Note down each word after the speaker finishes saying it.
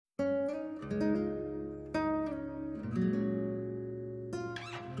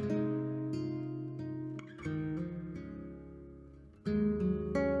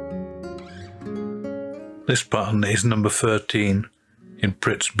This pattern is number 13 in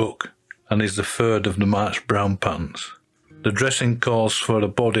Pritt's book and is the third of the March Brown patterns. The dressing calls for a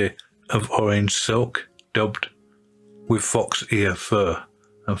body of orange silk, dubbed with fox ear fur,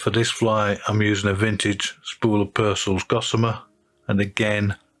 and for this fly I'm using a vintage spool of Purcell's gossamer, and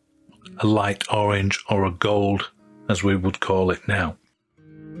again a light orange or a gold as we would call it now.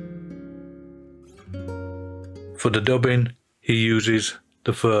 For the dubbing he uses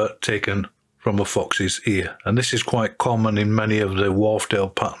the fur taken from a fox's ear, and this is quite common in many of the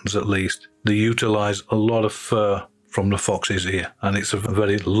Wharfdale patterns at least. They utilise a lot of fur from the fox's ear, and it's a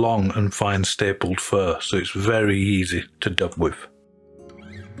very long and fine stapled fur, so it's very easy to dub with.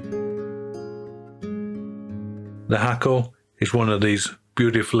 The hackle is one of these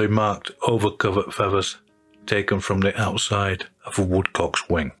beautifully marked over-covert feathers taken from the outside of a woodcock's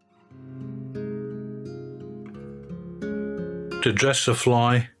wing. To dress the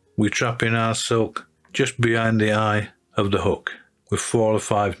fly, we trap in our silk just behind the eye of the hook with 4 or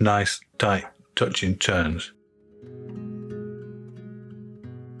 5 nice tight touching turns.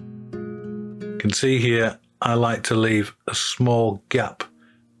 You can see here I like to leave a small gap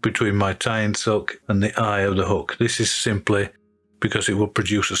between my tying silk and the eye of the hook. This is simply because it will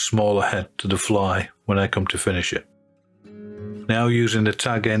produce a smaller head to the fly when I come to finish it. Now, using the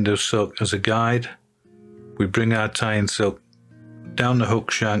tag end of silk as a guide, we bring our tying silk down the hook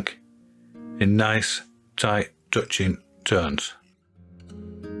shank in nice tight touching turns.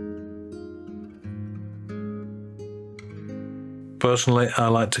 Personally, I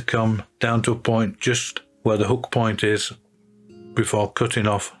like to come down to a point just where the hook point is before cutting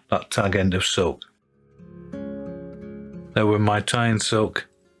off that tag end of silk. Now, with my tying silk,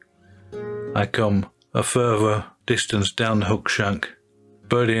 I come a further distance down the hook shank,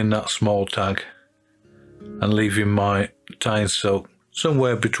 burying that small tag and leaving my tying silk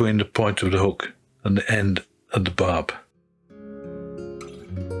somewhere between the point of the hook and the end of the barb.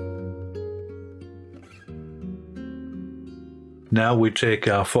 Now we take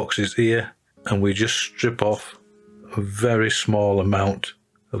our fox's ear and we just strip off a very small amount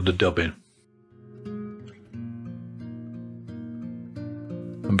of the dubbing.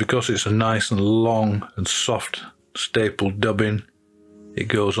 And because it's a nice and long and soft stapled dubbing, it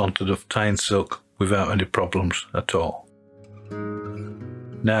goes onto the tying silk without any problems at all.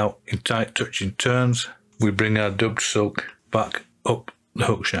 Now, in tight touching turns, we bring our dubbed silk back up the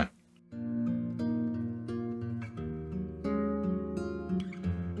hook shank.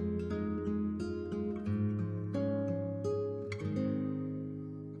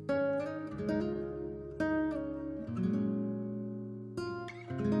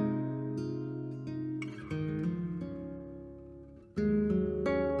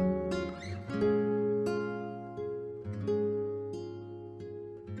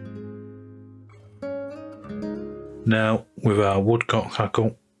 Now, with our woodcock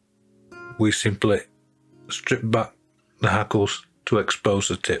hackle, we simply strip back the hackles to expose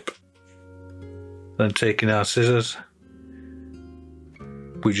the tip. Then, taking our scissors,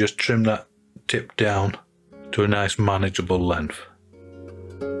 we just trim that tip down to a nice manageable length.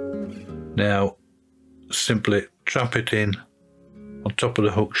 Now, simply trap it in on top of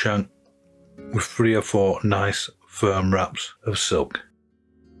the hook shank with 3 or 4 nice firm wraps of silk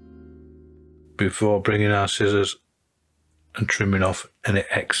before bringing our scissors and trimming off any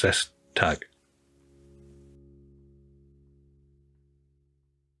excess tag.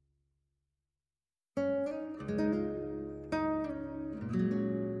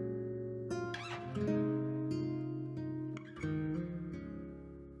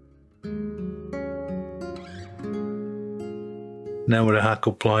 Now with the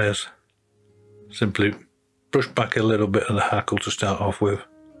hackle pliers, simply brush back a little bit of the hackle to start off with,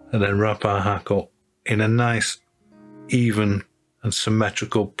 and then wrap our hackle in a nice even and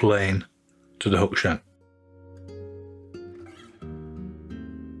symmetrical plane to the hook shank.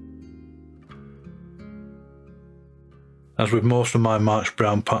 As with most of my March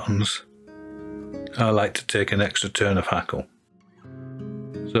Brown patterns, I like to take an extra turn of hackle.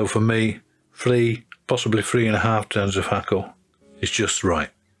 So for me, 3, possibly 3.5 turns of hackle is just right.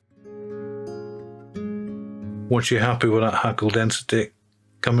 Once you're happy with that hackle density,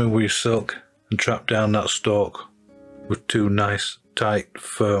 come in with your silk and trap down that stalk with 2 nice, tight,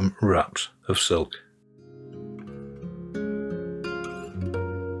 firm wraps of silk.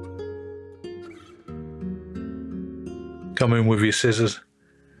 Come in with your scissors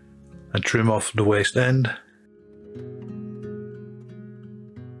and trim off the waist end.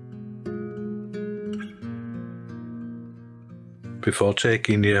 Before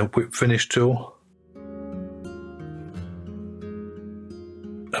taking your whip finish tool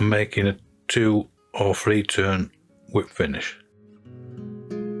and making a 2 or free turn whip finish.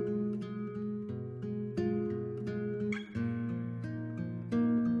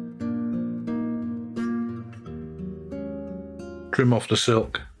 Trim off the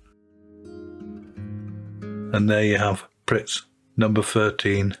silk, and there you have Pritt's No.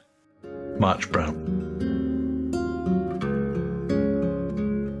 13 March Brown.